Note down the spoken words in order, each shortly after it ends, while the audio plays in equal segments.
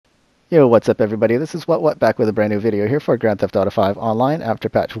Yo, what's up everybody? This is WhatWhAAAt back with a brand new video here for Grand Theft Auto 5 Online after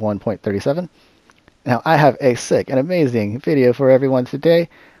patch 1.37. Now I have a sick and amazing video for everyone today.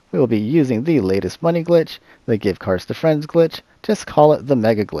 We will be using the latest money glitch, the give cars to friends glitch, just call it the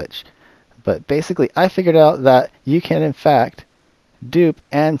mega glitch. But basically I figured out that you can in fact dupe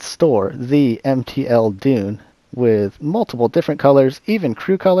and store the MTL Dune with multiple different colors, even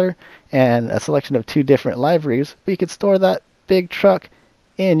crew color, and a selection of 2 different liveries. But you could store that big truck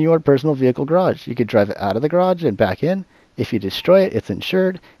in your personal vehicle garage. You could drive it out of the garage and back in. If you destroy it, it's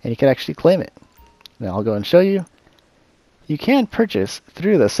insured, and you can actually claim it. Now I'll go and show you. You can purchase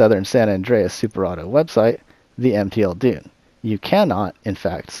through the Southern San Andreas Super Auto website the MTL Dune. You cannot, in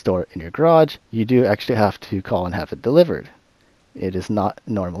fact, store it in your garage. You do actually have to call and have it delivered. It is not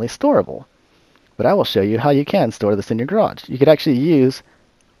normally storable. But I will show you how you can store this in your garage. You could actually use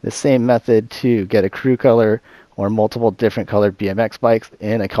the same method to get a crew color or multiple different colored BMX bikes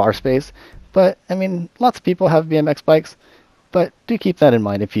in a car space. But, I mean, lots of people have BMX bikes, but do keep that in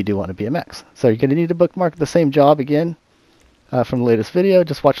mind if you do want a BMX. So you're going to need to bookmark the same job again from the latest video.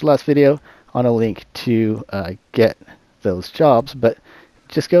 Just watch the last video on a link to get those jobs. But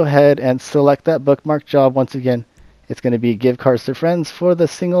just go ahead and select that bookmark job once again. It's going to be give cars to friends for the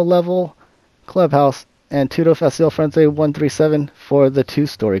single level clubhouse and TUTOFACILEFRANCE 137 for the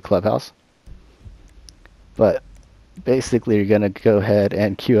 2-story clubhouse. But basically you're going to go ahead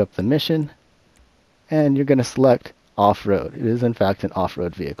and queue up the mission, and you're going to select off-road. It is in fact an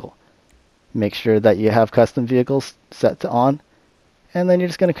off-road vehicle. Make sure that you have custom vehicles set to on, and then you're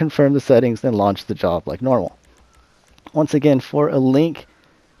just going to confirm the settings and launch the job like normal. Once again, for a link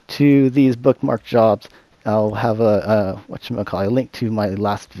to these bookmark jobs, I'll have a link to my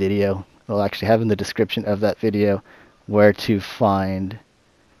last video. I'll actually have in the description of that video where to find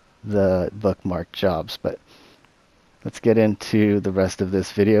the bookmark jobs. But let's get into the rest of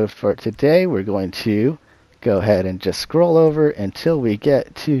this video for today. We're going to go ahead and just scroll over until we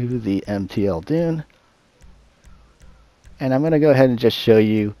get to the MTL Dune. And I'm going to go ahead and just show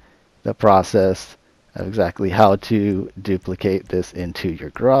you the process of exactly how to duplicate this into your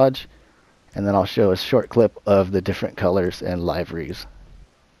garage. And then I'll show a short clip of the different colors and liveries.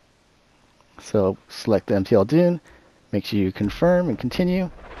 So select the MTL Dune, make sure you confirm and continue,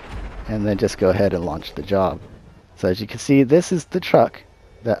 and then just go ahead and launch the job. So as you can see, this is the truck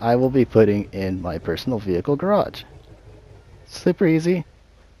that I will be putting in my personal vehicle garage. Super easy.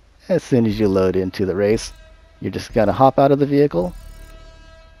 As soon as you load into the race, you're just going to hop out of the vehicle,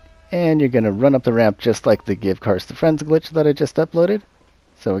 and you're going to run up the ramp just like the give cars to friends glitch that I just uploaded.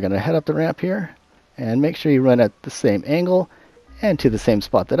 So we're going to head up the ramp here, and make sure you run at the same angle and to the same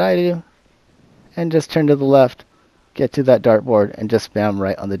spot that I do, and just turn to the left, get to that dartboard, and just spam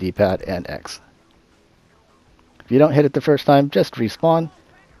right on the D-pad and X. If you don't hit it the first time, just respawn,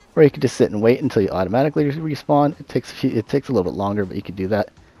 or you can just sit and wait until you automatically respawn. It takes a little bit longer, but you can do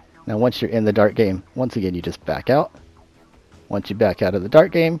that. Now once you're in the dart game, once again you just back out. Once you back out of the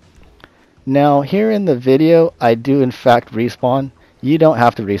dart game, now here in the video I do in fact respawn. You don't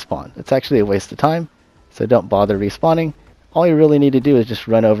have to respawn. It's actually a waste of time, so don't bother respawning. All you really need to do is just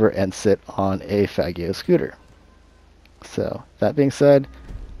run over and sit on a Faggio scooter. So that being said,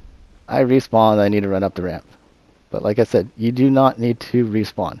 I respawn, I need to run up the ramp. But like I said, you do not need to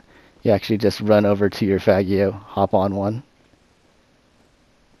respawn. You actually just run over to your Faggio, hop on one.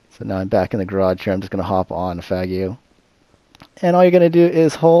 So now I'm back in the garage here. I'm just going to hop on a Faggio. And all you're going to do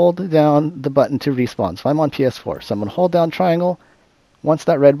is hold down the button to respawn. So I'm on PS4. So I'm going to hold down triangle. Once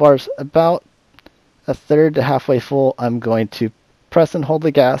that red bar is about a third to halfway full, I'm going to press and hold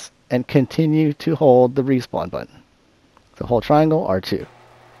the gas and continue to hold the respawn button. So hold triangle, R2.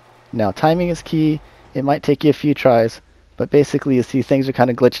 Now timing is key. It might take you a few tries, but basically you see things are kind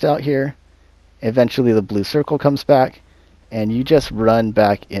of glitched out here. Eventually the blue circle comes back, and you just run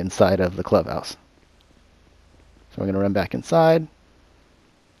back inside of the clubhouse. So we're going to run back inside.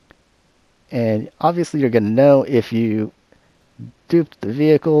 And obviously you're going to know if you duped the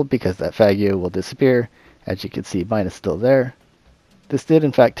vehicle because that Faggio will disappear. As you can see, mine is still there. This did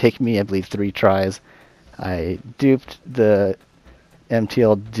in fact take me, I believe, 3 tries. I duped the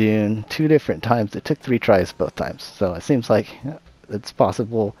MTL Dune 2 different times. It took 3 tries both times. So it seems like it's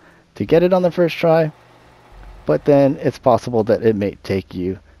possible to get it on the first try, but then it's possible that it may take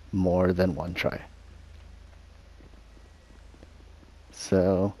you more than 1 try.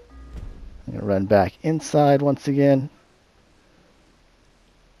 So I'm going to run back inside once again.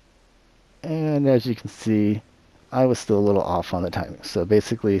 And as you can see, I was still a little off on the timing. So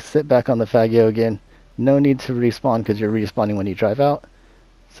basically sit back on the Faggio again. No need to respawn because you're respawning when you drive out.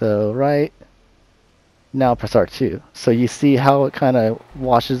 So now press R2. So you see how it kind of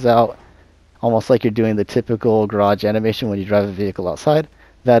washes out almost like you're doing the typical garage animation when you drive a vehicle outside,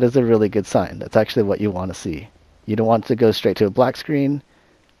 that is a really good sign. That's actually what you want to see. You don't want to go straight to a black screen.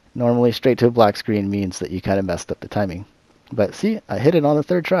 Normally straight to a black screen means that you kind of messed up the timing. But see, I hit it on the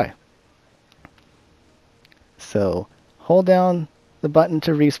third try. So hold down the button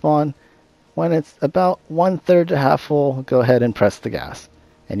to respawn. When it's about 1/3 to half full, go ahead and press the gas.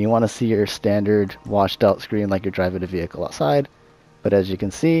 And you want to see your standard washed out screen like you're driving a vehicle outside. But as you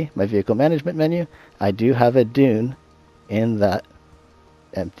can see, my vehicle management menu, I do have a dune in that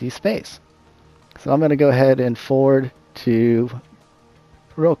empty space. So I'm going to go ahead and forward to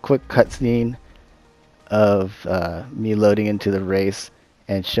a real quick cutscene of me loading into the race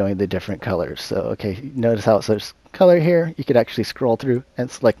and showing the different colors. So okay, notice how it says color here. You could actually scroll through and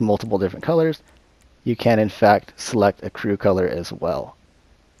select multiple different colors. You can in fact select a crew color as well.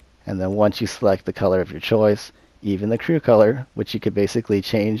 And then once you select the color of your choice, even the crew color, which you could basically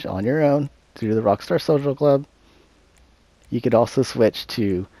change on your own through the Rockstar Social Club, you could also switch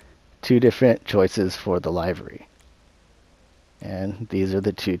to 2 different choices for the livery. And these are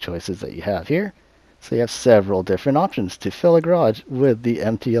the 2 choices that you have here. So you have several different options to fill a garage with the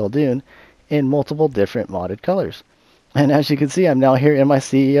MTL Dune in multiple different modded colors. And as you can see, I'm now here in my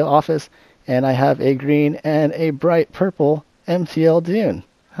CEO office, and I have a green and a bright purple MTL Dune.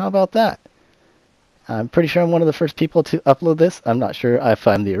 How about that? I'm pretty sure I'm one of the first people to upload this. I'm not sure if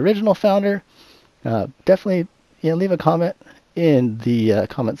I'm the original founder. Definitely leave a comment in the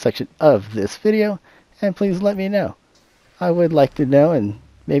comment section of this video, and please let me know. I would like to know, and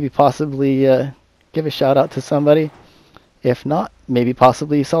maybe possibly give a shout out to somebody. If not, maybe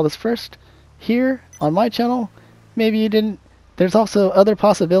possibly you saw this first here on my channel. Maybe you didn't. There's also other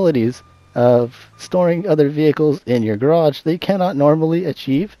possibilities of storing other vehicles in your garage that you cannot normally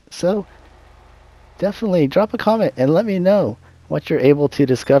achieve. So definitely drop a comment and let me know what you're able to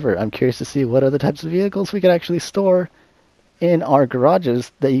discover. I'm curious to see what other types of vehicles we could actually store in our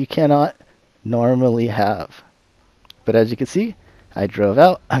garages that you cannot normally have. But as you can see, I drove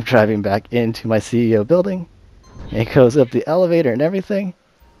out. I'm driving back into my CEO building. It goes up the elevator and everything.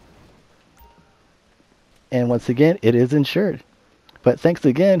 And once again, it is insured. But thanks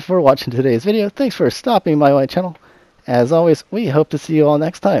again for watching today's video. Thanks for stopping by my channel. As always, we hope to see you all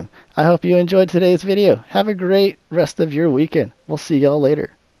next time. I hope you enjoyed today's video. Have a great rest of your weekend. We'll see y'all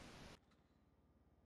later.